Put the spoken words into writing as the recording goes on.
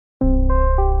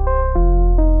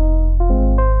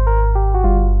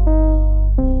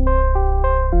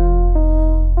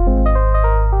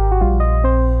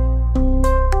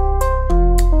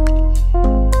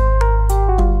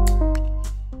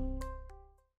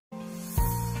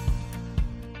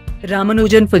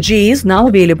Ramanujan for G is now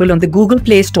available on the Google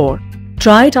Play Store.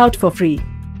 Try it out for free.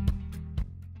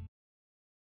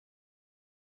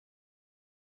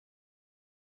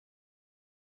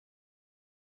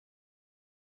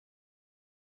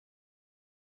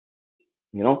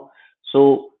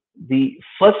 So the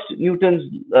first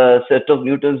Newton's set of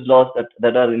Newton's laws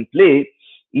that are in play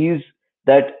is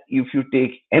that if you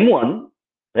take M1,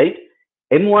 right?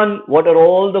 M1, what are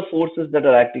all the forces that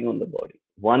are acting on the body?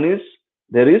 One is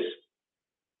there is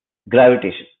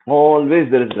gravitation. Always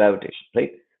there is gravitation,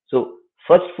 right? So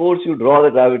first force, you draw the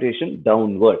gravitation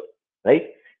downward, right?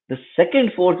 The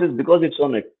second force is because it's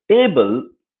on a table.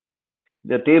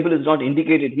 The table is not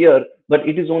indicated here, but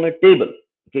it is on a table.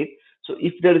 Okay. So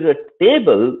if there is a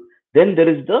table, then there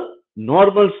is the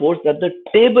normal force that the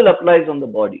table applies on the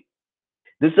body.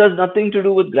 This has nothing to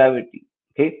do with gravity.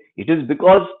 Okay. It is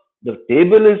because the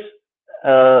table is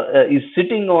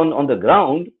sitting on the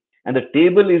ground, and the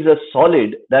table is a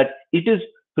solid that it is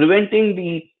preventing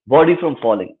the body from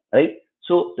falling, right?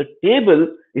 So the table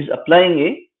is applying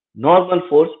a normal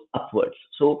force upwards.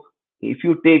 So if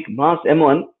you take mass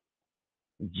M1,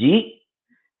 G,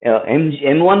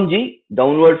 M1G,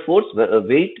 downward force,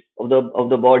 weight of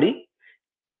the body,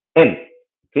 M.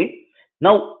 Okay.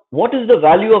 Now, what is the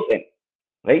value of M?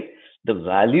 Right? The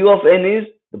value of N is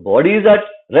the body is at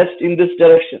rest in this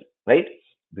direction, right?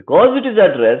 Because it is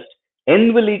at rest,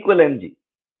 N will equal mg.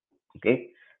 Okay.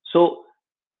 So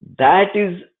that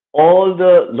is all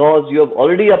the laws. You have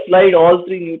already applied all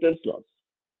three Newton's laws.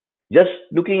 Just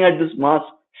looking at this mass,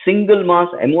 single mass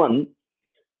M1,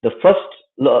 the first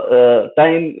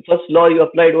law you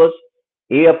applied was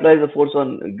A applies the force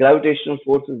on gravitational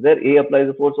force is there, A applies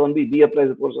the force on B, B applies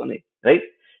the force on A, right?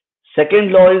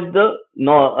 Second law is the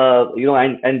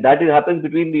and that happens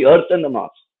between the Earth and the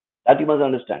Mars. That you must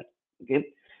understand. Okay,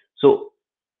 so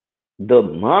the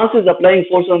mass is applying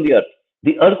force on the Earth.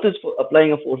 The Earth is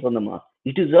applying a force on the Mars.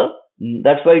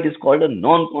 That's why it is called a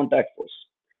non-contact force.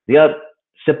 They are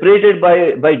separated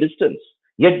by distance,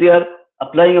 yet they are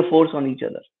applying a force on each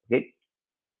other. Okay.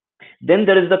 Then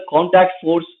there is the contact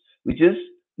force, which is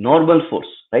normal force,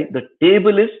 right? The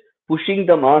table is pushing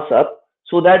the mass up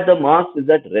so that the mass is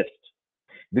at rest.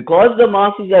 Because the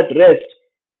mass is at rest,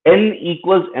 N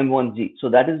equals m1g. So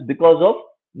that is because of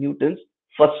Newton's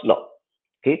first law.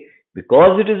 Okay.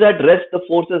 Because it is at rest, the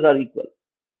forces are equal.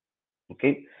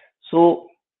 Okay. So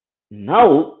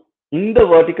now in the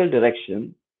vertical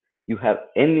direction, you have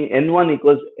N1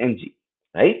 equals mg,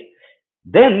 right?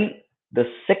 Then the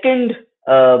second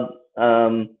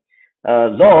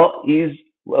law is,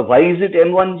 why is it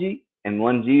m1g?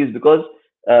 M1g is because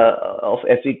of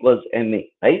F equals ma,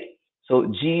 right? So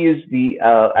g is the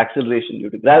acceleration due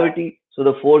to gravity. So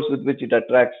the force with which it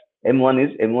attracts m1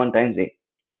 is m1 times a,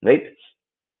 right?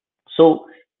 So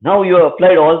now you have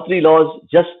applied all three laws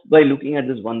just by looking at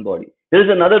this one body. There is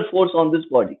another force on this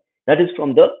body, that is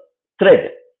from the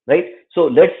thread, right? So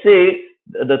let's say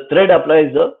the thread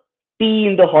applies a T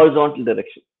in the horizontal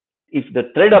direction. If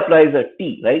the thread applies a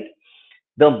T, right,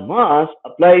 the mass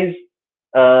applies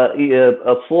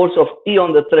a force of T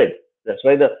on the thread. That's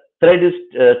why the thread is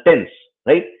tense,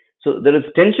 right? So there is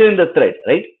tension in the thread,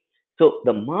 right? So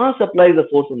the mass applies a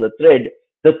force on the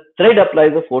thread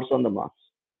applies a force on the mass.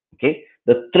 Okay,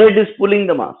 the thread is pulling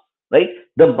the mass, right?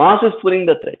 The mass is pulling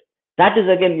the thread. That is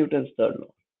again Newton's third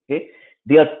law. Okay,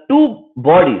 there are two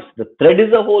bodies. The thread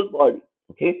is a whole body.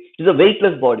 Okay, it is a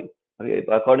weightless body. Okay,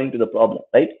 according to the problem,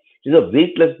 right? It is a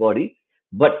weightless body,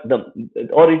 but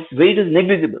its weight is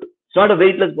negligible. It's not a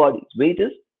weightless body. Its weight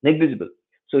is negligible.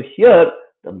 So here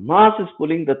the mass is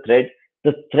pulling the thread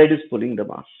is pulling the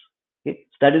mass. Okay,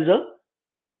 so that is a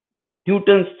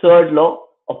Newton's third law,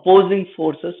 opposing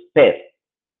forces pair.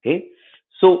 Okay,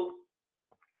 so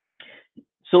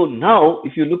now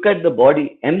if you look at the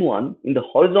body M1 in the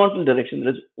horizontal direction,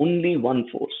 there is only one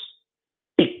force,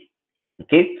 T.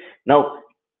 Okay, now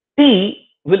T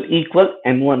will equal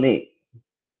M1A.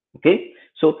 Okay,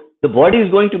 so the body is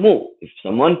going to move. If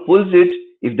someone pulls it,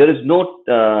 if there is no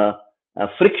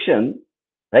friction,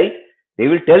 right, they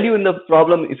will tell you in the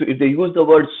problem, if they use the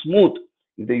word smooth,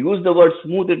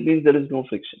 it means there is no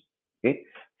friction. Okay,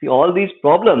 see, all these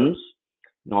problems,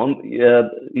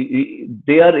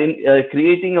 they are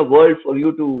creating a world for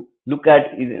you to look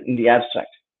at in the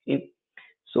abstract. Okay?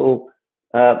 So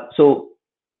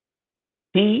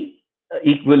T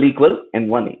will equal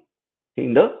M1A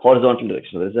in the horizontal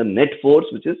direction. There is a net force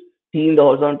which is T in the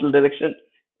horizontal direction,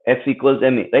 F equals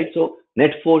ma, right? So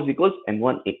net force equals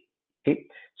M1A. Okay,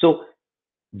 so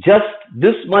just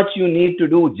this much you need to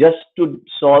do just to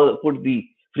put the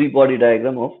free body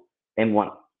diagram of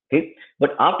M1. Okay,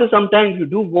 but after some time, if you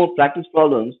do more practice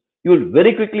problems, you will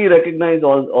very quickly recognize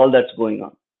all that's going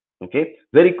on. Okay,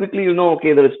 very quickly you know,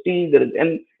 okay, there is T, there is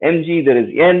mg, there is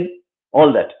N,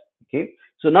 all that. Okay,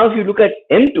 so now if you look at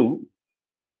M2,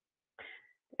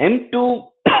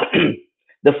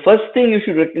 the first thing you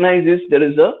should recognize is there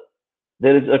is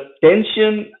a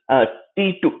tension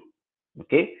T2.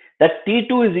 Okay, that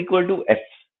T2 is equal to F.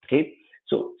 Okay,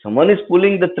 so someone is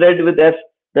pulling the thread with F,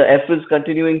 the F is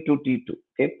continuing to T2.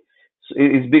 Okay, so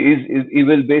it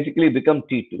will basically become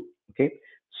T2. Okay,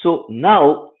 so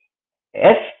now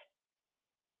F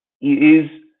is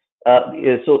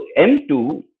so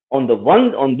M2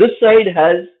 on this side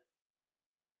has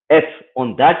F,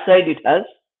 on that side it has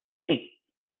T.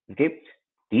 Okay,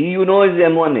 T you know is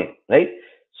M1A, right?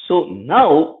 So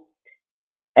now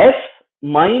F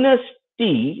minus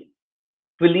T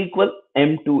will equal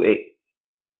M2A.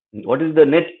 What is the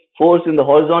net force in the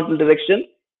horizontal direction?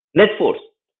 Net force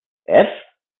F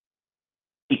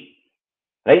T,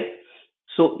 right?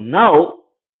 So now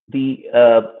the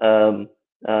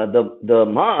the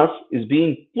mass is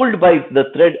being pulled by the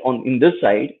thread on in this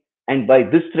side and by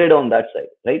this thread on that side,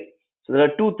 right? So there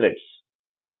are two threads.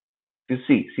 You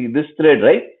see this thread,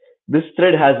 right? This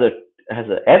thread has a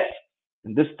F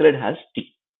and this thread has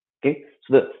T. Okay,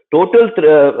 so the total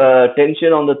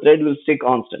tension on the thread will stay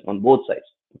constant on both sides.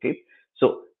 Okay,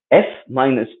 so F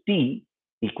minus T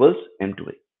equals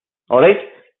M2A. All right,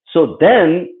 so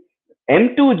then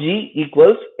M2G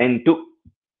equals N2.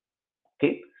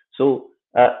 Okay, so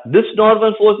this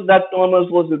normal force and that normal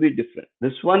force will be different.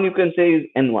 This one you can say is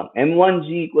N1. M1G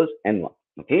equals N1.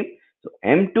 Okay, so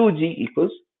M2G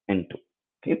equals N2.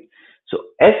 Okay, so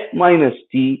F minus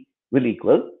T will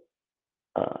equal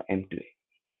M2A.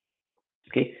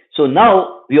 Okay, so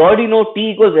now we already know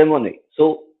T equals M1A.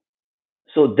 So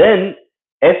then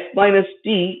F minus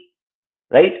T,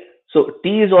 right? So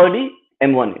T is already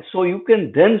M1A. So you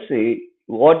can then say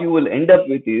what you will end up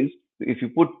with is, if you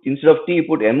put, instead of T, you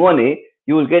put M1A,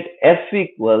 you will get F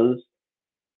equals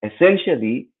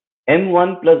essentially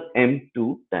M1 plus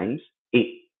M2 times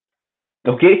A.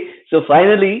 Okay, so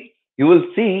finally you will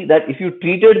see that if you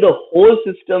treated the whole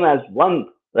system as one,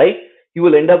 right, you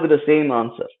will end up with the same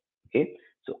answer. Okay,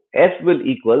 so F will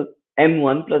equal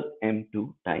M1 plus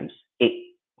M2 times A.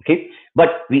 Okay,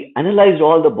 but we analyzed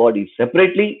all the bodies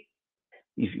separately.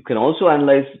 If you can also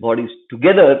analyze bodies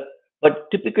together, but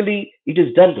typically it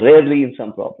is done rarely in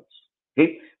some problems.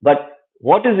 Okay, but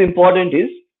what is important is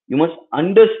you must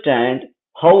understand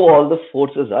how all the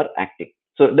forces are acting.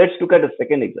 So let's look at a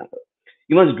second example.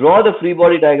 You must draw the free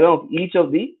body diagram of each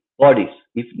of the bodies.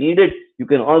 If needed, you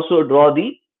can also draw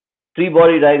the free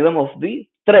body diagram of the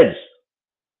threads,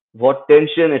 what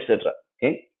tension, etc.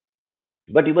 Okay,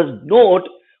 but you must note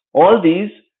all these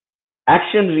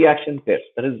action reaction pairs,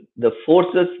 that is the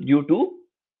forces due to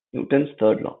Newton's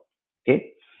third law.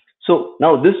 Okay, so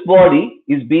now this body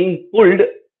is being pulled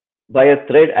by a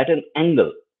thread at an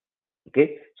angle.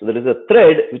 Okay, so there is a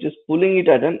thread which is pulling it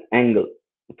at an angle.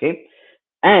 Okay,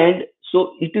 and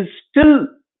so it is still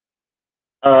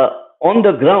on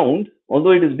the ground,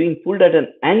 although it is being pulled at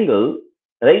an angle,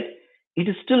 right? It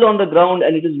is still on the ground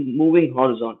and it is moving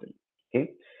horizontally.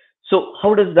 Okay, so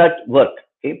how does that work?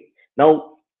 Okay,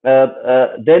 now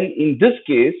then in this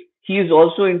case, he is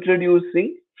also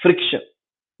introducing friction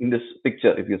in this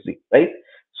picture, if you see, right?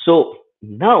 So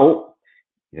now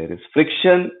there is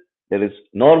friction, there is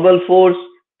normal force,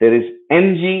 there is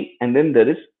mg, and then there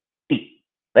is T,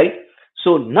 right?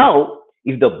 So now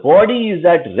if the body is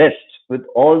at rest with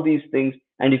all these things,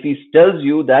 and if he tells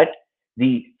you that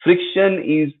the friction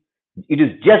is, it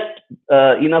is just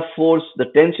enough force, the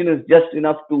tension is just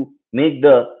enough to make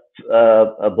the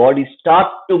body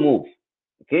start to move.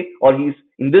 Okay, or he's,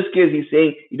 in this case he's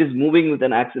saying it is moving with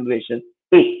an acceleration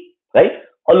A, right,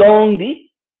 along the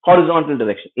horizontal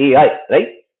direction, AI, right?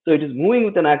 So it is moving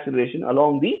with an acceleration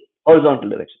along the horizontal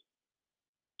direction.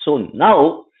 So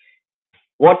now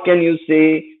what can you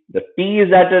say? The T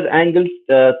is at an angle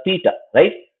theta,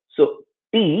 right? So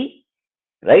T,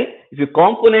 right, if you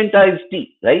componentize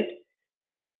T, right,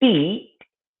 T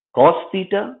cos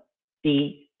theta,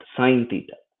 T sin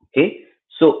theta. Okay,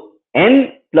 so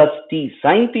N plus T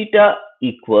sin theta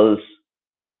equals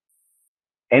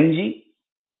mg.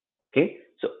 Okay,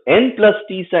 so N plus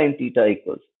T sin theta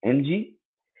equals mg,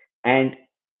 and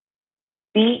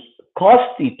T cos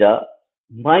theta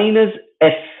minus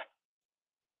F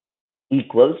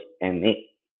equals ma.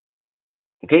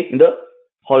 Okay, in the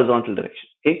horizontal direction.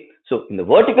 Okay, so in the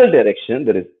vertical direction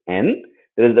there is N,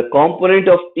 there is the component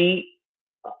of T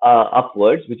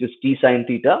upwards, which is T sin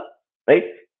theta, right?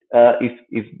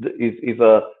 If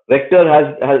a vector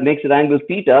has makes an angle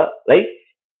theta, right,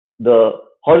 the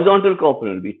horizontal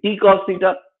component will be T cos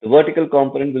theta, The vertical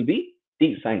component will be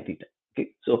t sine theta.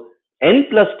 Okay, so n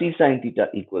plus t sine theta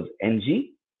equals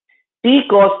mg, t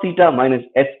cos theta minus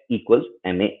f equals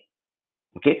ma.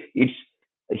 Okay,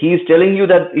 he is telling you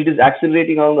that it is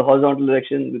accelerating along the horizontal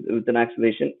direction with an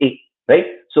acceleration a, right?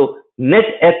 So net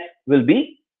f will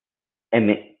be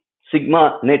ma,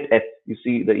 sigma net f. You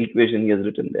see the equation he has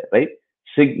written there, right?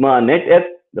 Sigma net f,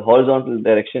 the horizontal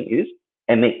direction is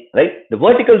ma, right? The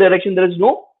vertical direction, there is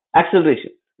no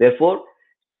acceleration. Therefore,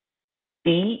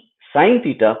 t sine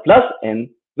theta plus n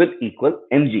will equal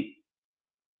mg.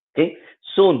 Okay,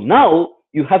 so now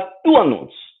you have two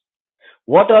unknowns.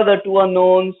 What are the two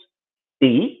unknowns?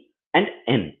 T and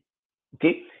n.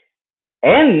 Okay,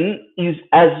 n is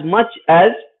as much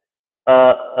as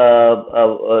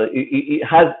it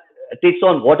has takes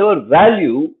on whatever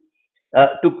value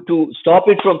to stop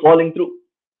it from falling through.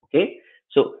 Okay,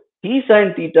 so t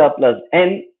sine theta plus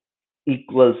n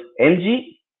equals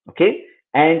mg. Okay,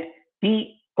 and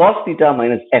t cos theta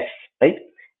minus f, right?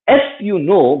 F, you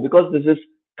know, because this is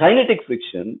kinetic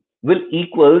friction, will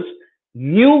equals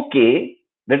mu k.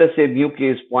 Let us say mu k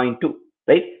is 0.2,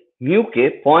 right? Mu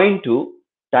k 0.2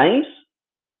 times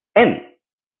n.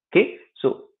 Okay,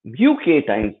 so mu k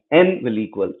times n will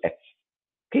equal f.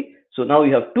 Okay, so now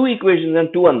you have two equations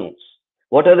and two unknowns.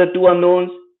 What are the two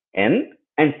unknowns? N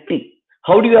and t.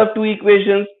 How do you have two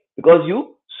equations? Because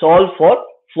you solve for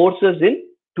forces in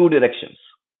two directions.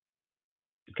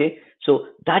 Okay, so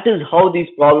that is how these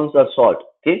problems are solved.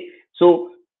 Okay,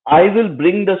 so I will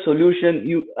bring the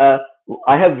solution.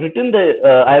 I have written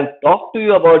I have talked to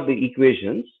you about the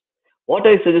equations. What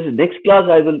I suggest is next class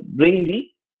I will bring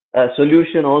the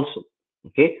solution also.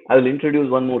 Okay, I will introduce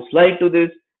one more slide to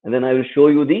this, and then I will show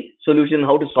you the solution,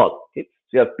 how to solve. Okay,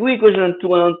 so you have two equations and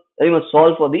two unknowns. Then you must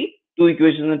solve for the two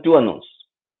equations and two unknowns.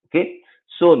 Okay,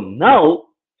 so now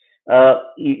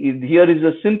here is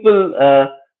a simple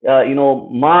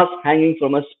mass hanging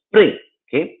from a spring.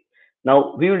 Okay,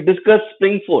 now we will discuss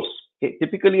spring force. Okay,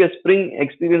 typically a spring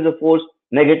experiences a force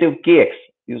negative kx.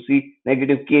 You see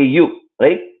negative ku,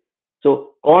 right?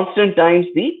 So constant times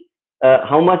the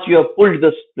how much you have pulled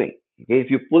the spring. Okay,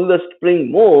 if you pull the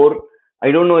spring more,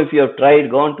 I don't know if you have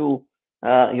gone to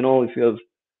if you have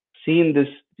seen this,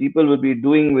 people will be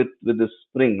doing with the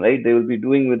spring, right? They will be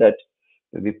doing with that.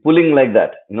 They'll be pulling like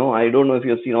that. I don't know if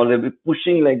you have seen, or they'll be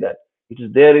pushing like that. It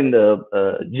is there in the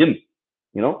gym.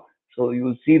 So you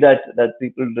will see that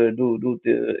people do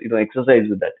exercise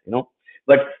with that.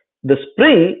 But the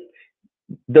spring,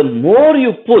 the more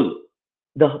you pull,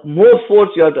 the more force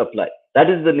you have to apply. That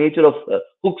is the nature of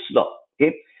Hooke's law.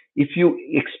 Okay, if you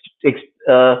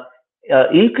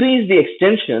increase the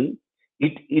extension,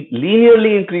 it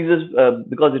linearly increases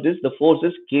because the force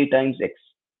is k times x.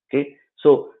 Okay,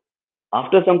 so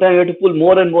after some time you have to pull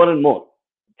more and more and more.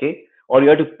 Okay, or you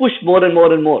have to push more and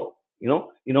more and more.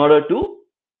 In order to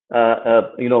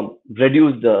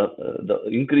reduce the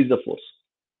increase the force.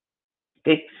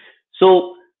 Okay,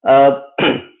 so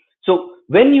so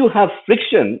when you have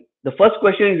friction, the first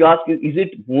question you ask is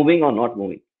it moving or not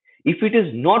moving? If it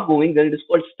is not moving, then it is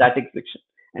called static friction.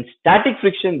 And static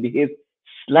friction behaves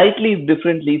slightly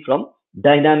differently from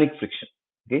dynamic friction.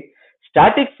 Okay,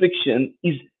 static friction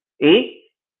is a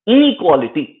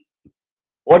inequality.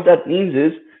 What that means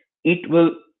is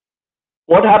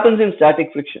what happens in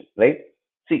static friction, right?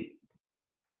 See,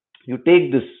 you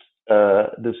take this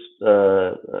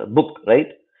book,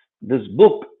 right? This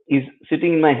book is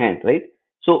sitting in my hand, right?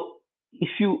 So if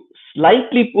you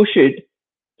slightly push it,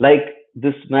 like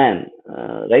this man,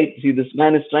 right? See, this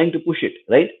man is trying to push it,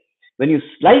 right? When you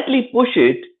slightly push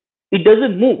it, it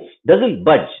doesn't move, doesn't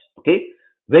budge. Okay,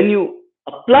 when you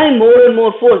apply more and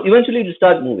more force, eventually it will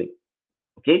start moving.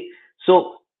 Okay,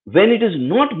 so when it is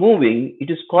not moving, it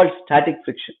is called static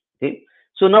friction. Okay,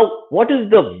 so now what is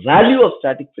the value of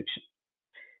static friction?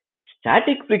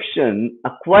 Static friction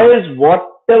acquires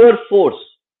whatever force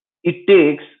it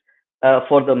takes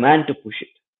for the man to push it.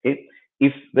 Okay,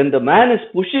 if when the man is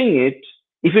pushing it,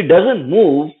 if it doesn't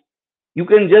move, you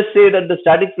can just say that the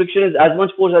static friction is as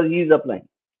much force as he is applying.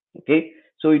 Okay,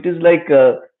 so it is like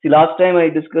see, last time I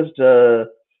discussed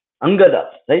Angada,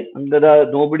 right?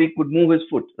 Angada, nobody could move his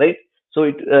foot, right? So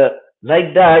it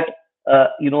like that,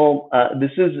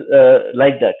 this is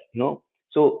like that,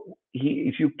 So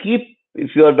if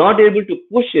you are not able to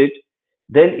push it,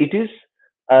 then it is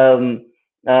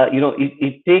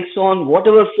it takes on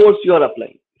whatever force you are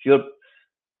applying. If you're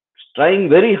trying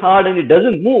very hard and it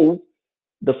doesn't move,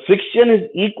 the friction is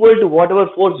equal to whatever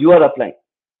force you are applying.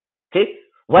 Okay,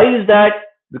 why is that?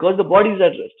 Because the body is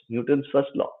at rest. Newton's first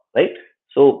law, right?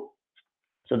 So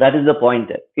that is the point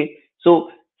there. Okay, so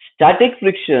static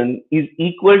friction is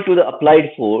equal to the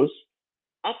applied force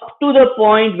up to the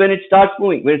point when it starts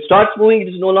moving. When it starts moving, it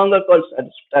is no longer called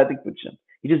static friction.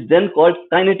 It is then called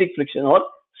kinetic friction or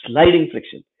sliding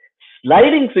friction.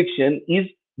 Sliding friction is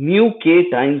mu k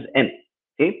times n.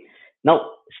 Okay.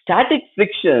 Now, static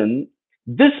friction,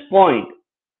 this point,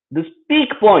 this peak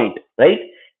point, right?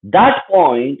 That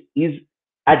point is,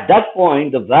 at that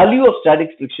point, the value of static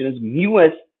friction is mu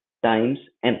s times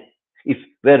n. If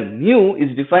where mu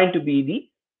is defined to be the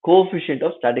coefficient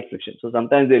of static friction. So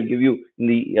sometimes they'll give you in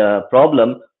the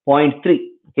problem 0.3.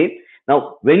 Okay.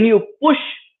 Now, when you push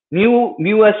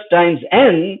mu s times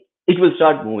n, it will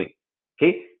start moving.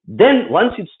 Okay. Then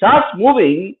once it starts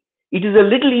moving, it is a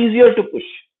little easier to push.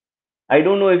 I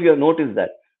don't know if you have noticed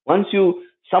that. Once you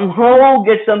somehow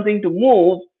get something to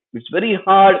move, it's very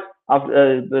hard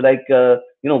after,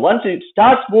 once it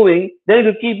starts moving, then it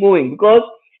will keep moving because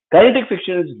kinetic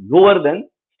friction is lower than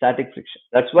static friction.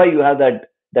 That's why you have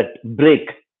that break.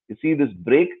 You see this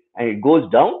break and it goes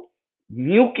down.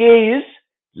 Mu k is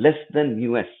less than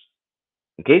mu s.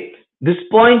 Okay. This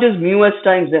point is mu s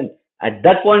times n. At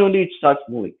that point only it starts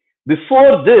moving.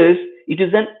 Before this, it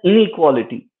is an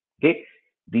inequality. Okay.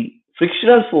 The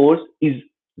frictional force is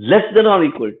less than or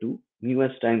equal to mu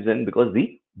s times n because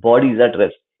the body is at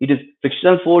rest. It is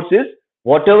frictional force is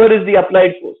whatever is the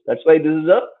applied force. That's why this is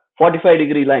a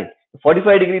 45-degree line. The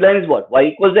 45-degree line is what? Y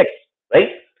equals x, right?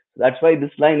 That's why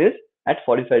this line is at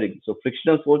 45 degrees. So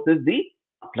frictional force is the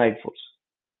applied force.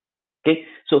 Okay,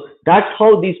 so that's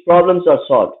how these problems are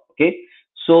solved. Okay,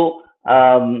 so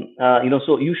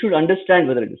so you should understand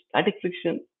whether it is static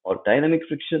friction or dynamic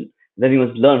friction. Then you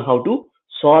must learn how to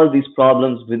solve these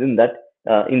problems within that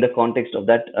in the context of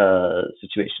that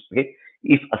situation. Okay,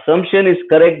 if assumption is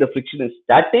correct, the friction is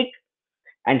static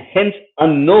and hence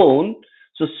unknown.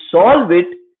 So solve it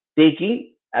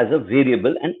taking as a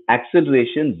variable and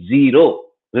acceleration 0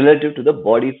 relative to the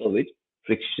body for which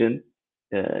friction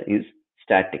is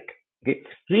static. Okay,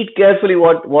 read carefully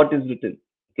what is written.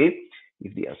 Okay,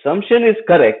 if the assumption is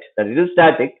correct that it is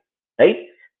static, right,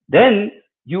 then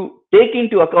you take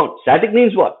into account static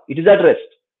means what? It is at rest.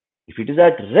 If it is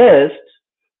at rest,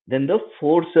 then the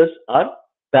forces are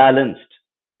balanced.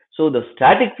 So the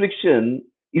static friction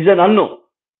is an unknown,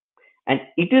 and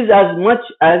it is as much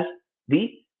as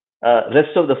the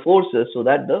rest of the forces, so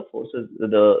that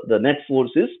the net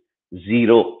force is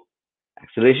 0.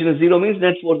 Acceleration is 0 means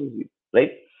net force is 0,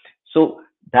 right? So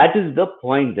that is the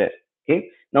point there. Okay.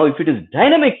 Now, if it is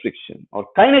dynamic friction or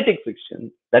kinetic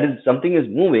friction, that is something is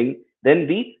moving, then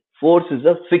the force is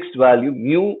a fixed value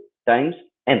mu times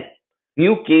n,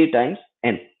 mu k times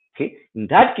n. Okay. In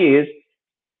that case,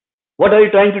 what are you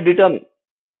trying to determine?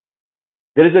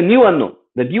 There is a new unknown.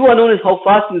 The new unknown is how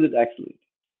fast is it accelerate.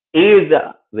 A is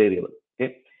the variable.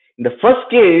 Okay. In the first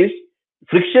case,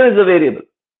 friction is a variable,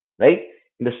 right?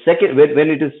 In the second, when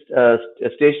it is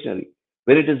stationary,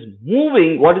 when it is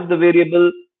moving, what is the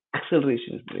variable?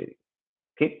 Acceleration is the variable.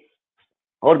 Okay,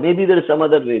 or maybe there is some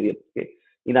other variable. Okay,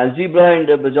 in algebra and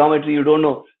geometry, you don't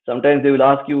know. Sometimes they will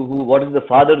ask you what is the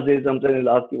father's age. Sometimes they will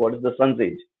ask you what is the son's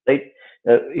age, right?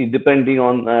 Depending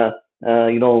on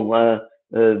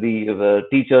the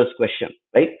teacher's question,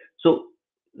 right? So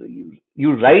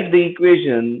you write the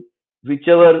equation,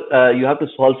 whichever you have to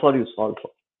solve for, you solve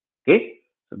for. Okay,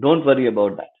 so don't worry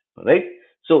about that. All right.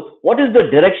 So what is the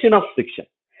direction of friction?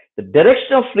 The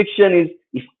direction of friction is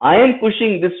if I am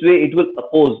pushing this way, it will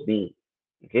oppose me.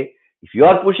 Okay. If you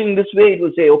are pushing this way, it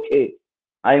will say, okay,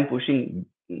 I am pushing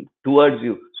towards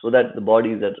you so that the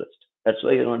body is at rest. That's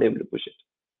why you're not able to push it.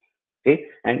 Okay.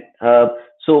 And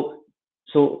so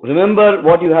remember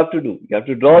what you have to do. You have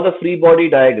to draw the free body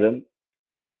diagram,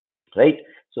 right?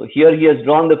 So here he has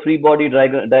drawn the free body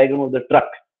diagram of the truck.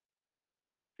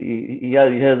 He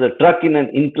has a truck in an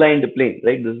inclined plane,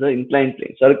 right? This is the inclined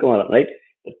plane, Sarukamaram, right?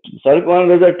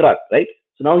 Sarukamaram is a truck, right?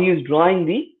 So now he is drawing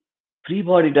the free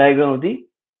body diagram of the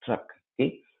truck.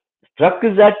 Okay, the truck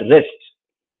is at rest,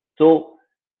 so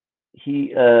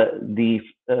the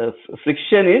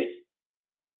friction is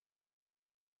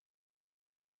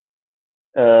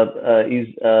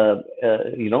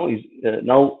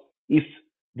now if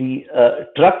the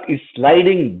truck is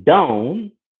sliding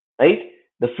down, right?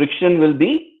 The friction will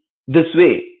be this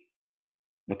way.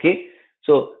 Okay,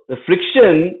 so the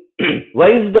friction, why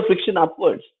is the friction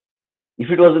upwards? If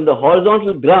it was in the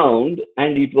horizontal ground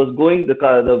and it was going,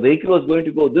 the vehicle was going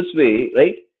to go this way,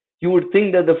 right? You would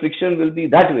think that the friction will be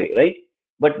that way, right?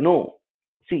 But no.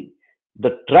 See,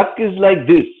 the truck is like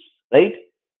this, right?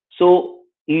 So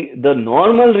the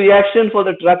normal reaction for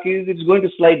the truck is it's going to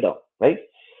slide down, right?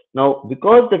 Now,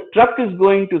 because the truck is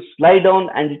going to slide down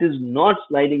and it is not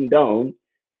sliding down,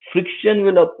 friction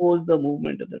will oppose the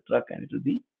movement of the truck and it will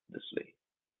be this way,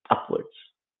 upwards.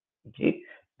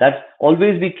 That's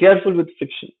always be careful with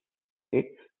friction. Okay?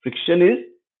 Friction is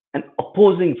an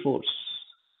opposing force.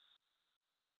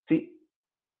 See,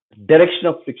 direction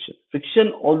of friction.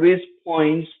 Friction always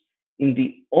points in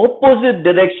the opposite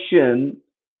direction,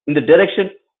 in the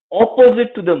direction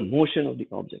opposite to the motion of the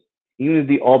object. Even if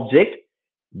the object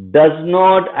does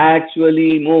not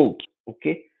actually move.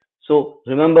 Okay, so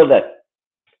remember that.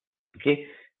 Okay,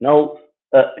 now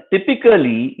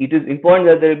typically it is important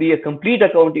that there be a complete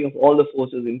accounting of all the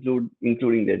forces,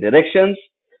 including their directions.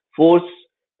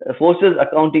 Forces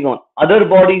accounting on other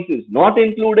bodies is not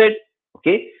included.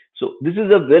 Okay, so this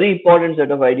is a very important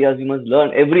set of ideas. You must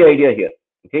learn every idea here.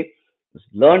 Okay, just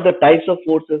learn the types of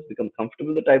forces, become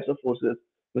comfortable with the types of forces,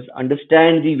 must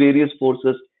understand the various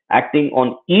forces acting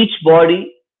on each body,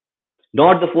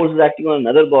 not the forces acting on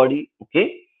another body.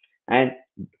 Okay, and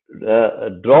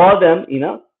draw them in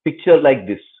a picture like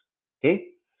this. Okay,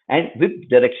 and with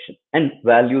direction and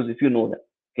values if you know them.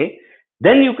 Okay,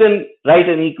 then you can write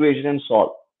an equation and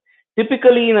solve.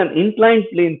 Typically in an inclined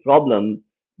plane problem,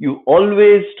 you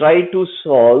always try to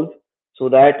solve so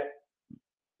that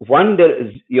one, there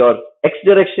is your x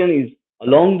direction is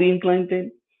along the inclined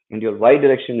plane and your y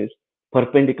direction is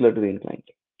perpendicular to the inclined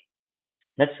plane.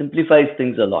 That simplifies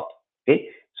things a lot. Okay,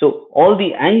 so all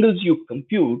the angles you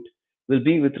compute will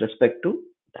be with respect to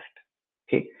that.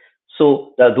 Okay,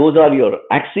 so those are your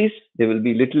axes. They will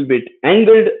be little bit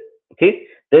angled. Okay,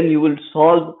 then you will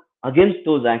solve against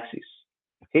those axes.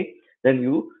 Okay, then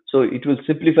so it will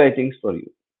simplify things for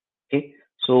you. Okay,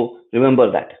 so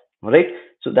remember that. All right,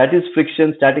 so that is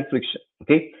friction, static friction.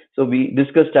 Okay, so we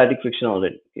discussed static friction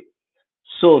already. Okay,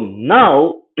 so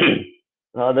now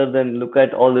rather than look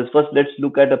at all this, first let's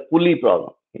look at a pulley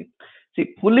problem. Okay?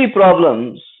 See, pulley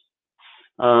problems,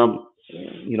 so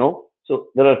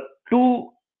there are two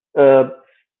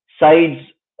sides,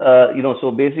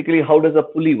 so basically how does a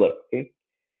pulley work? Okay,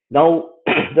 now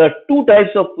there are two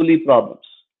types of pulley problems.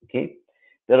 Okay,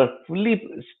 there are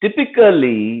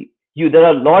typically there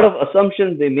are a lot of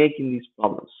assumptions they make in these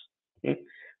problems. Okay,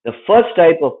 the first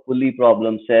type of pulley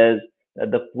problem says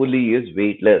that the pulley is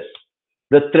weightless,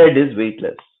 the thread is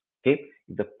weightless. Okay,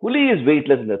 if the pulley is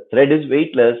weightless and the thread is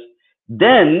weightless,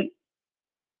 then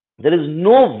there is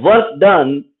no work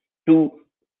done to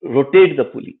rotate the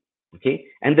pulley. Okay,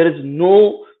 and there is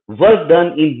no work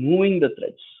done in moving the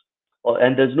threads,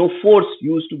 and there's no force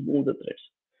used to move the threads.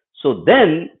 So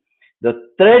then the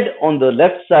thread on the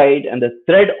left side and the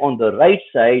thread on the right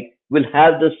side will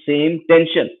have the same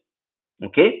tension.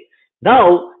 Okay,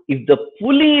 now if the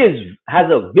pulley has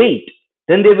a weight,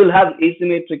 then they will have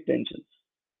asymmetric tensions.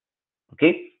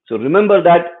 Okay, so remember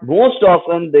that most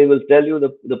often they will tell you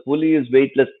the pulley is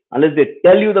weightless. Unless they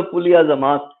tell you the pulley has a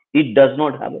mass, it does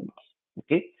not have a mass.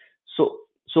 Okay,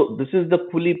 so this is the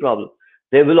pulley problem.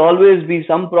 There will always be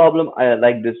some problem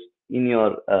like this in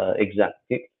your exam.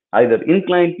 Okay, either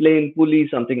inclined plane, pulley,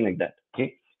 something like that.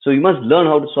 Okay, so you must learn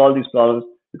how to solve these problems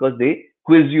because they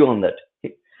quiz you on that.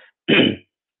 Okay?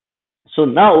 So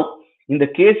now in the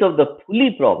case of the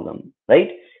pulley problem,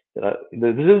 right,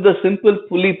 this is the simple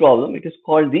pulley problem. It is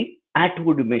called the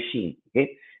Atwood machine.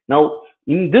 Okay, now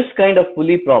in this kind of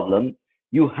pulley problem,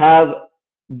 you have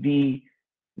the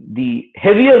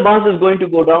heavier mass is going to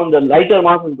go down, the lighter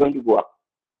mass is going to go up,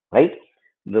 right?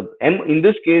 In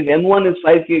this case, M1 is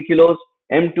 5 kilos,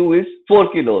 M2 is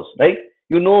 4 kilos, right?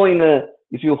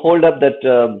 If you hold up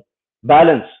that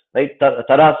balance, right?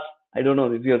 Taras, I don't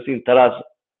know if you have seen Taras,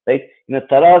 right? In a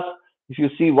Taras, if you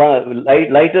see one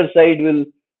lighter side will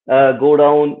go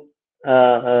down,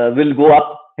 will go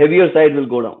up, heavier side will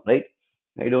go down, right?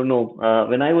 I don't know.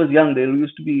 When I was young, there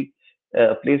used to be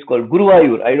a place called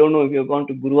Guruvayur. I don't know if you've gone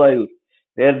to Guruvayur.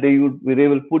 There they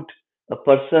will put a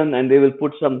person and they will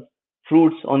put some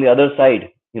fruits on the other side.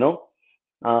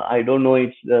 I don't know.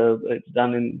 It's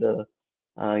done in the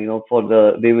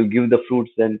they will give the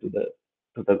fruits then to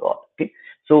the god. Okay.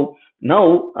 So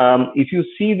now if you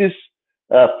see this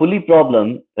pulley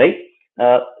problem, right?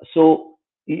 So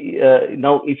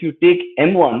now if you take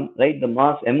M1, right, the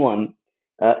mass M1,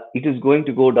 it is going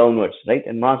to go downwards, right,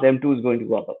 and mass M2 is going to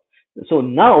go up. So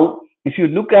now if you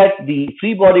look at the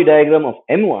free body diagram of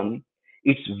M1,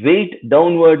 its weight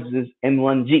downwards is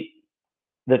M1G.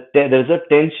 There is a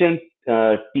tension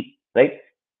T, right?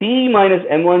 T minus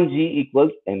M1G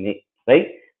equals Ma, right?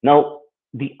 Now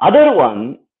the other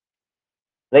one,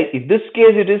 right? In this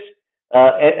case, it is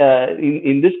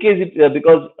in this case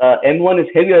because M1 is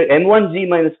heavier. M1G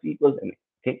minus T equals Ma.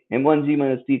 Okay, M1G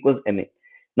minus T equals Ma.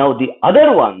 Now the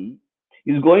other one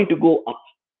is going to go up.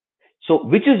 So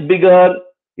which is bigger?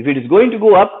 If it is going to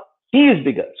go up, T is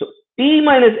bigger. So T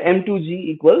minus M2G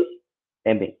equals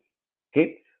Ma.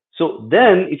 Okay. So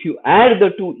then if you add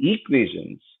the two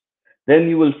equations, then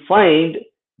you will find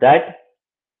that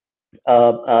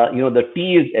the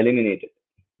T is eliminated.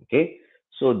 Okay,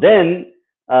 so then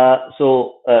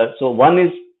so one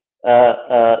is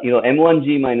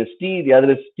m1g minus T, the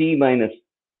other is T minus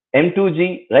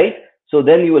m2g, right? So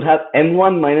then you will have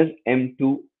m1 minus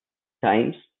m2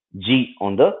 times g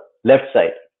on the left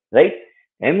side, right?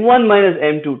 m1 minus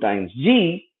m2 times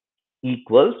g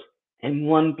equals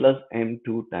m1 plus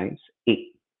m2 times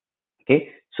a. Okay,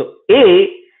 so a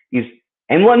is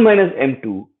m1 minus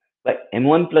m2 by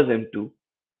m1 plus m2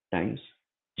 times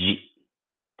g.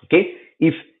 Okay,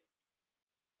 if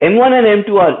m1 and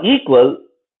m2 are equal,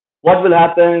 what will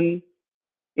happen?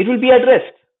 It will be at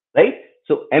rest, right?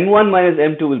 So m1 minus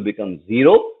m2 will become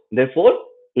 0, therefore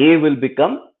a will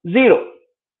become 0.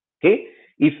 Okay,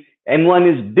 if m1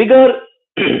 is bigger,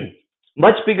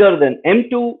 much bigger than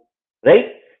m2,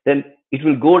 right, then it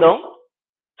will go down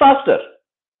faster,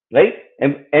 right?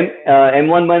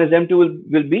 M1 minus m2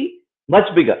 will be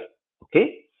much bigger.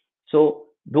 Okay, so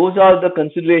those are the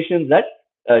considerations that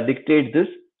dictate this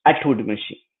Atwood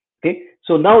machine. Okay,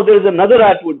 so now there is another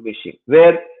Atwood machine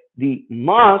where the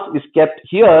mass is kept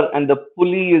here and the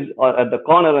pulley is at the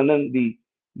corner, and then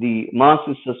the mass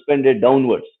is suspended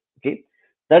downwards. Okay,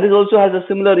 that is also has a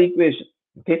similar equation.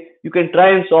 Okay, you can try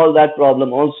and solve that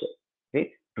problem also.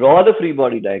 Okay, draw the free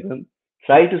body diagram,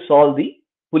 try to solve the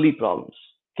pulley problems.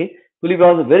 Okay, pulley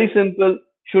problems are very simple,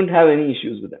 shouldn't have any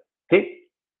issues with them. Okay,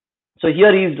 so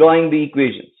here he is drawing the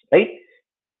equations, right?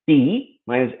 T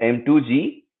minus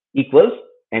m2g equals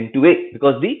m2a,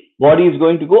 because the body is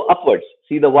going to go upwards.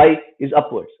 See, the y is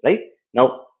upwards, right?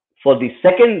 Now, for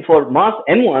mass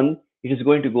m1, it is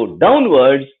going to go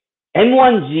downwards.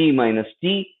 m1g minus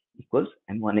t equals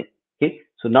m1a. Okay,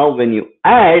 so now when you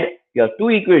add, you have two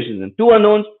equations and two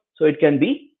unknowns, so it can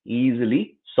be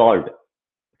easily solved.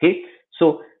 Okay,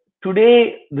 so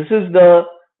today this is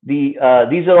these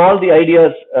are all the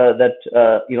ideas that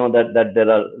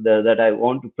I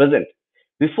want to present.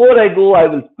 Before I go, I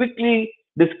will quickly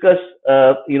discuss.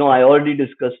 I already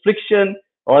discussed friction,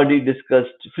 already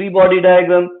discussed free body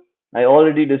diagram. I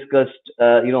already discussed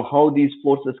how these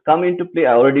forces come into play.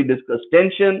 I already discussed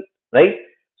tension, right?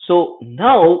 So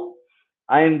now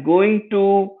I am going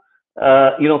to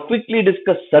quickly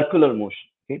discuss circular motion.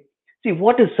 Okay, see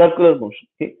what is circular motion.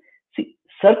 Okay, see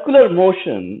circular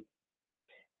motion.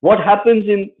 What happens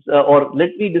in or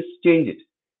let me just change it.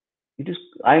 It is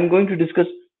I am going to discuss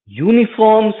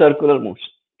uniform circular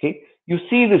motion. Okay, you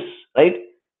see this, right?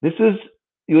 This is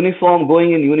uniform,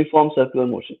 going in uniform circular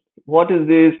motion. What is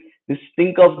this?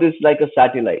 Think of this like a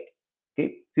satellite.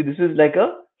 Okay, see, this is like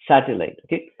a satellite.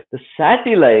 Okay, the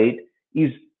satellite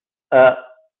is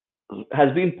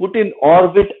has been put in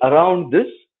orbit around this.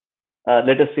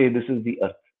 Let us say this is the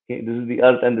Earth. Okay, this is the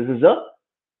Earth, and this is a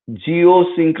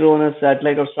geosynchronous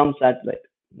satellite or some satellite.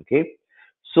 Okay,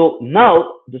 so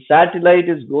now the satellite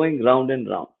is going round and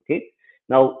round. Okay,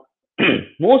 now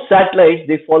most satellites,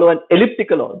 they follow an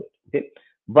elliptical orbit. Okay,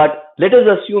 but let us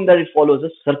assume that it follows a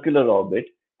circular orbit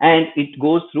and it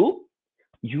goes through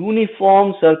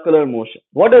uniform circular motion.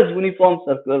 What does uniform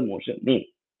circular motion mean?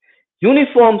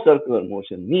 Uniform circular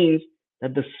motion means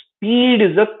that the speed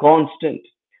is a constant,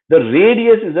 the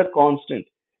radius is a constant.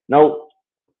 Now,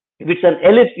 if it's an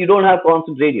ellipse, you don't have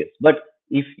constant radius. But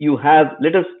if you have,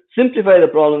 let us simplify the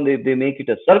problem, they make it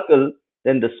a circle,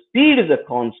 then the speed is a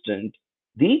constant,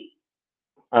 the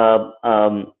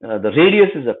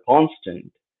radius is a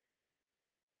constant,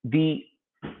 the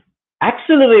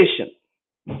acceleration.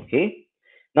 Okay.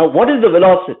 Now, what is the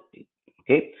velocity?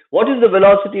 Okay. What is the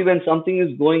velocity when something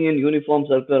is going in uniform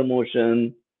circular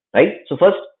motion? Right. So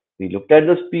first we looked at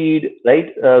the speed.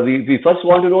 Right. We first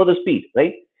want to know the speed.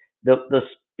 Right. The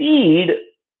speed,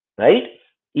 right,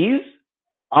 is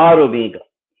r omega.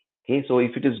 Okay. So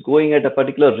if it is going at a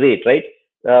particular rate, right.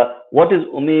 What is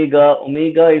omega?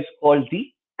 Omega is called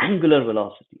the angular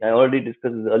velocity. I already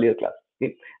discussed this earlier class.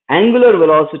 Okay. Angular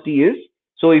velocity is,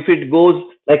 so if it goes,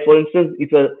 like for instance,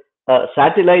 if a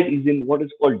satellite is in what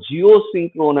is called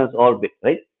geosynchronous orbit,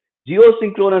 right?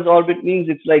 Geosynchronous orbit means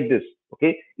it's like this.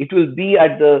 Okay, it will be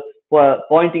at the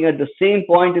pointing at the same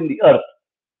point in the Earth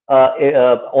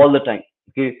all the time.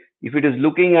 Okay, if it is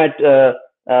looking at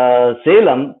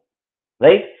Salem,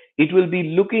 right? It will be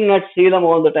looking at Salem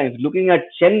all the time. Looking at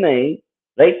Chennai,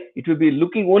 right? It will be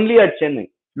looking only at Chennai.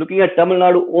 Looking at Tamil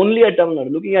Nadu, only at Tamil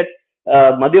Nadu. Looking at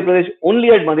Madhya Pradesh, only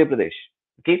at Madhya Pradesh.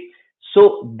 Okay.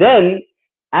 So then,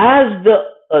 as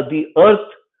the Earth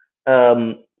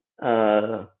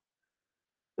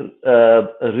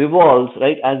revolves,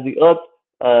 right? As the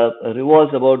Earth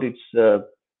revolves about its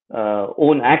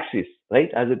own axis, right,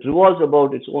 as it revolves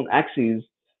about its own axis,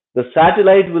 the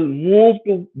satellite will move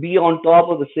to be on top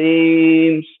of the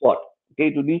same spot. Okay,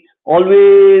 it will be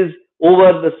always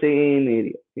over the same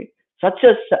area. Okay, such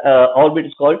a orbit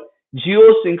is called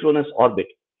geosynchronous orbit.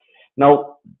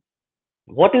 Now,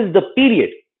 what is the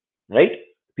period? Right,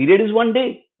 period is 1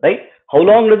 day. Right, how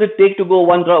long does it take to go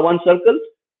one circle?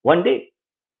 1 day.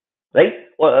 Right,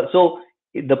 so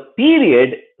the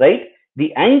period, right,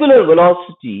 the angular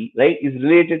velocity, right, is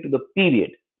related to the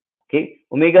period. Okay,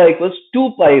 omega equals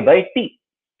 2 pi by t.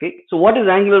 Okay, so what is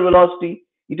angular velocity?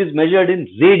 It is measured in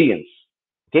radians.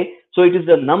 Okay, so it is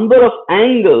the number of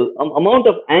amount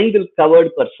of angle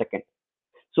covered per second.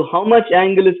 So how much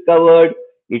angle is covered?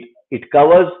 It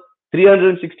covers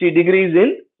 360 degrees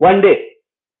in 1 day.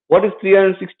 What is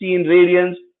 360 in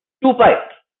radians? 2 pi.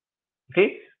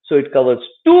 Okay, so it covers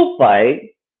 2 pi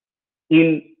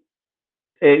in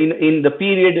the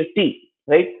period t,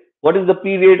 right? What is the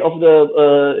period of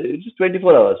the it's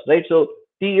 24 hours, right? So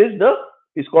t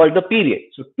is called the period.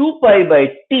 So 2 pi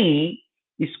by t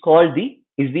is called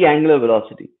the angular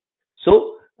velocity.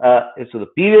 So so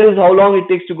the period is how long it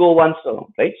takes to go once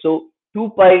around, right? So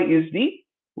 2 pi is the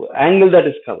angle that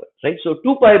is covered, right? So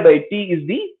 2 pi by t is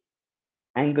the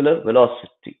angular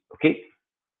velocity. Okay,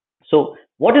 so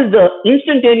what is the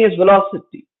instantaneous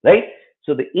velocity, right?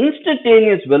 So the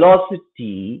instantaneous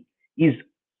velocity is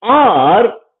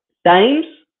r times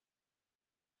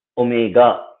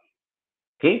omega.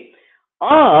 Okay,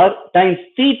 r times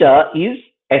theta is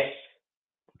s.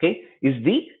 Okay, is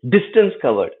the distance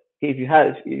covered. Okay, if you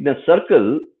have in a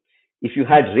circle, if you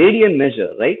had radian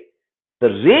measure, right, the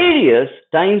radius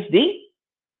times the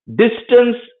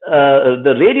distance,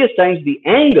 the radius times the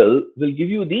angle will give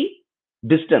you the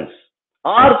distance.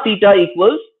 R theta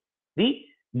equals the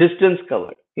distance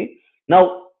covered. Okay.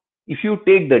 Now, if you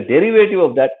take the derivative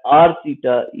of that, R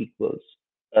theta equals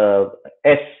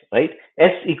S, right?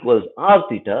 S equals R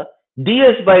theta.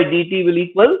 ds by dt will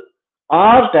equal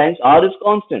R times, R is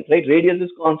constant, right? Radius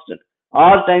is constant.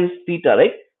 R times theta,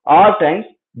 right? R times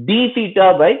d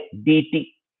theta by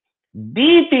dt.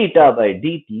 D theta by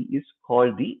dt is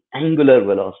called the angular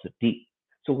velocity.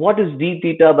 So what is d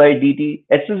theta by dt?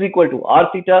 S is equal to r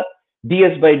theta.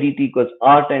 ds by dt equals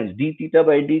r times d theta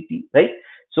by dt, right?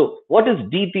 So what is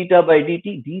d theta by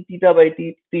dt? D theta by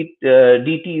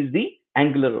dt is the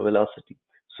angular velocity.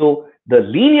 So the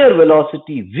linear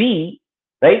velocity v,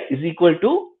 right, is equal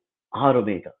to r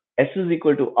omega. S is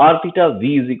equal to r theta.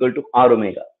 V is equal to r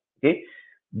omega. Okay.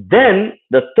 Then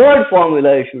the third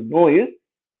formula you should know is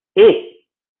A.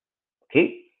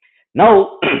 Okay.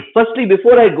 Now, firstly,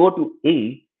 before I go to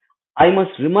A, I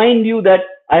must remind you that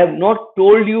I have not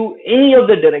told you any of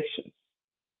the directions.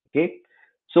 Okay.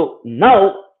 So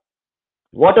now,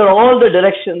 what are all the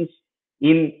directions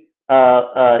in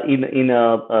a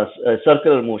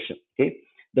circular motion? Okay.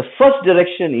 The first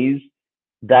direction is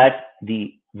that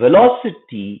the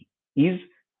velocity is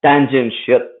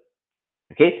tangential.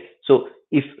 Okay. So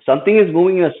if something is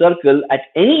moving in a circle at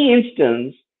any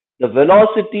instance, the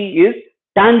velocity is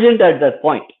tangent at that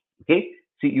point. Okay.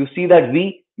 See, you see that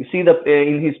v. You see the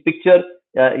in his picture,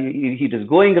 it is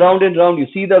going round and round. You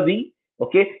see the v.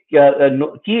 Okay.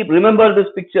 Remember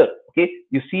this picture. Okay.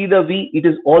 You see the v. It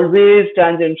is always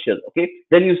tangential. Okay.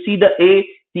 Then you see the a.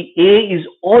 The a is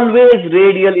always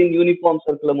radial in uniform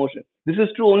circular motion. This is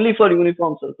true only for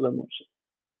uniform circular motion.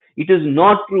 It is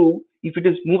not true if it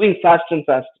is moving faster and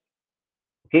faster.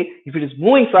 Okay, if it is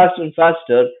moving faster and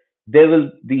faster, there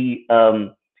will the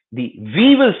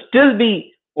v will still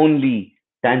be only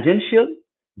tangential,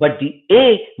 but the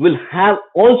a will have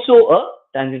also a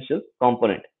tangential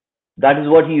component. That is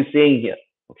what he is saying here.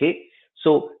 Okay,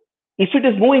 so if it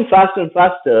is moving faster and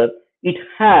faster, it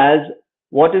has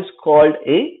what is called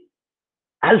a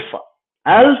alpha.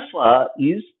 Alpha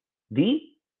is the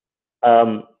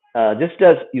just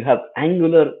as you have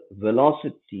angular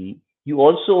velocity, you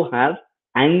also have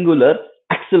angular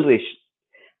acceleration.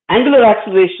 Angular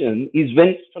acceleration is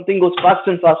when something goes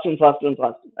faster and faster and faster and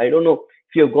faster. I don't know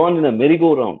if you have gone in a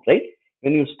merry-go-round, right?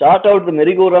 When you start out, the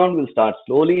merry-go-round will start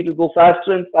slowly, it will go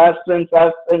faster and faster and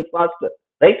faster and faster,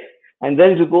 right? And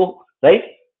then it will go, right,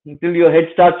 until your head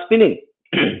starts spinning,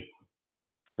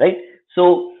 right?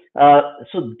 So,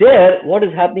 so there, what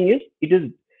is happening is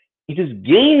it is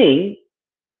gaining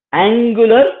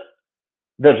angular,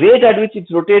 the rate at which it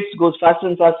rotates goes faster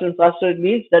and faster and faster. It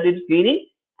means that it is gaining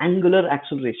angular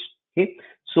acceleration. Okay,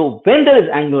 so when there is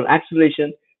angular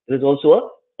acceleration, there is also a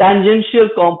tangential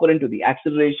component to the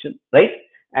acceleration, right?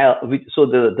 So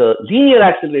the linear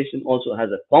acceleration also has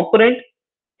a component.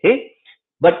 Okay,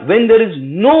 but when there is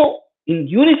no, in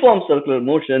uniform circular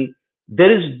motion,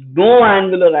 there is no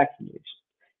angular acceleration.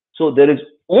 So there is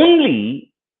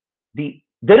only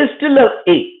there is still a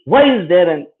A. Why is there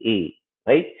an A?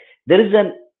 Right? There is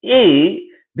an A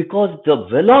because the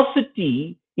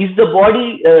velocity is the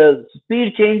body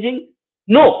speed changing?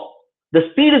 No, the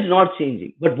speed is not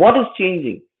changing. But what is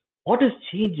changing? What is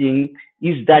changing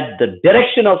is that the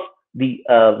direction of the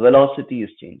velocity is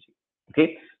changing.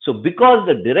 Okay, so because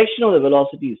the direction of the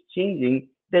velocity is changing,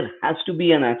 there has to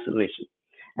be an acceleration.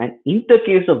 And in the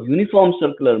case of uniform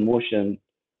circular motion,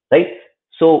 right?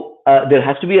 So there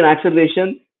has to be an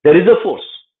acceleration. There is a force.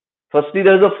 Firstly,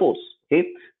 there is a force. Okay,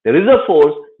 there is a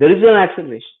force. There is an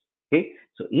acceleration. Okay,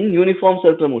 so in uniform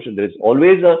circular motion, there is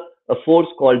always a force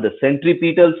called the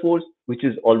centripetal force, which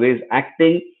is always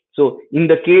acting. So in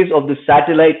the case of the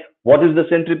satellite, what is the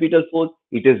centripetal force?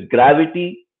 It is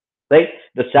gravity, right?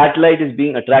 The satellite is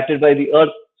being attracted by the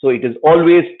Earth, so it is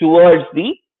always towards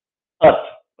the Earth,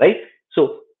 right?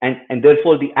 So and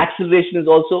therefore the acceleration is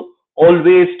also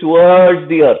always towards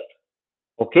the Earth.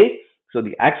 Okay, so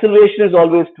the acceleration is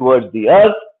always towards the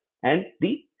Earth, and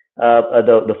the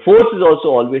force is also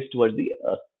always towards the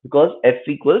Earth because F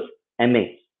equals ma,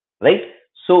 right?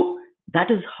 So that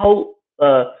is how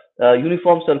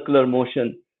uniform circular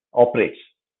motion operates.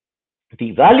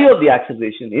 The value of the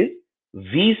acceleration is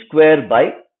v square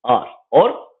by r,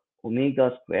 or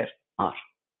omega square r.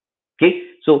 Okay,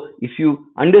 so if you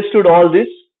understood all this,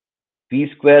 v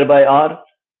square by r,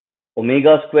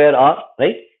 omega square r,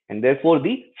 right? And therefore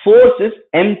the force is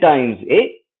m times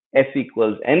a, F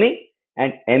equals ma,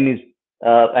 and m is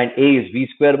and a is v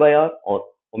square by r, or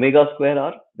omega square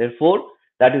r. Therefore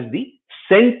that is the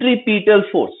centripetal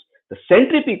force. The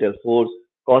centripetal force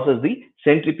causes the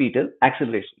centripetal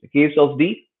acceleration. In the case of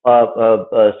the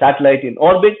satellite in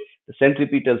orbit, the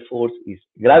centripetal force is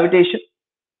gravitation.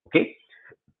 Okay,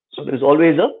 so there is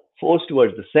always a force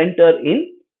towards the center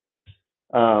in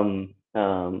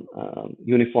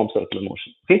uniform circular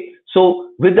motion. Okay, so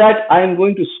with that, I am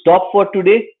going to stop for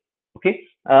today. Okay,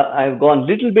 I've gone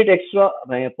little bit extra.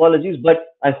 My apologies,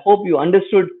 but I hope you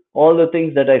understood all the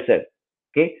things that I said.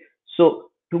 Okay, so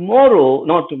tomorrow,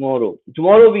 not tomorrow.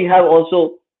 Tomorrow we have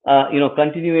also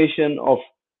continuation of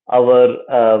our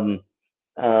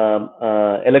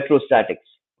electrostatics.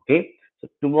 Okay, so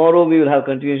tomorrow we will have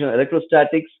continuation of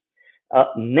electrostatics.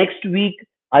 Next week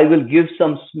I will give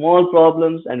some small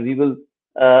problems, and we will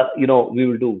we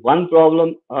will do one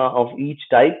problem of each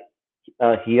type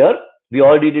here. We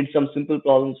already did some simple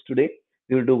problems today.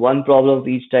 We will do one problem of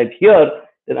each type here.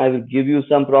 Then I will give you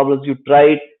some problems, you try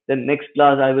it. Then next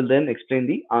class I will then explain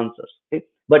the answers. Okay,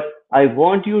 but I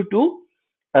want you to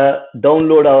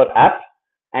download our app,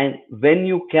 and when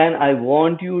you can, I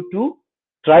want you to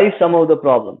try some of the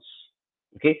problems.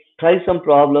 Okay, try some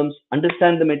problems,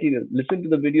 understand the material, listen to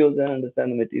the videos and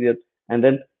understand the material, and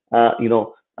then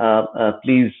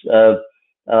please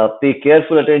pay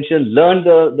careful attention, learn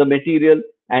the material,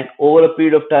 and over a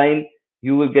period of time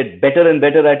you will get better and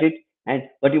better at it. And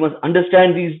but you must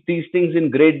understand these things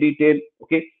in great detail.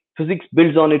 Okay, physics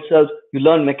builds on itself. You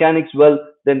learn mechanics well,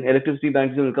 then electricity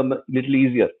magnetism will come a little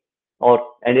easier,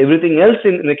 and everything else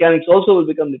in mechanics also will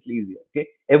become little easier. Okay,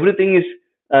 everything is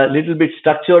a little bit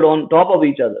structured on top of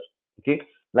each other. Okay,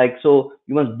 like, so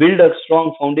you must build a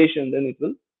strong foundation, then it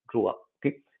will grow up.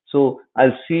 Okay, so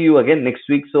I'll see you again next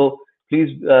week. So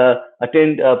please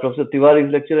attend Professor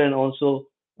Tiwari's lecture, and also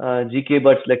GK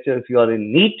Bhatt's lecture if you are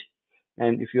in NEET,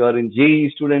 and if you are in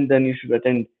JEE student, then you should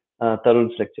attend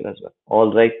Tarun's lecture as well.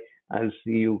 All right, I'll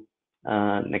see you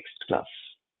next class.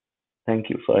 Thank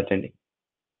you for attending.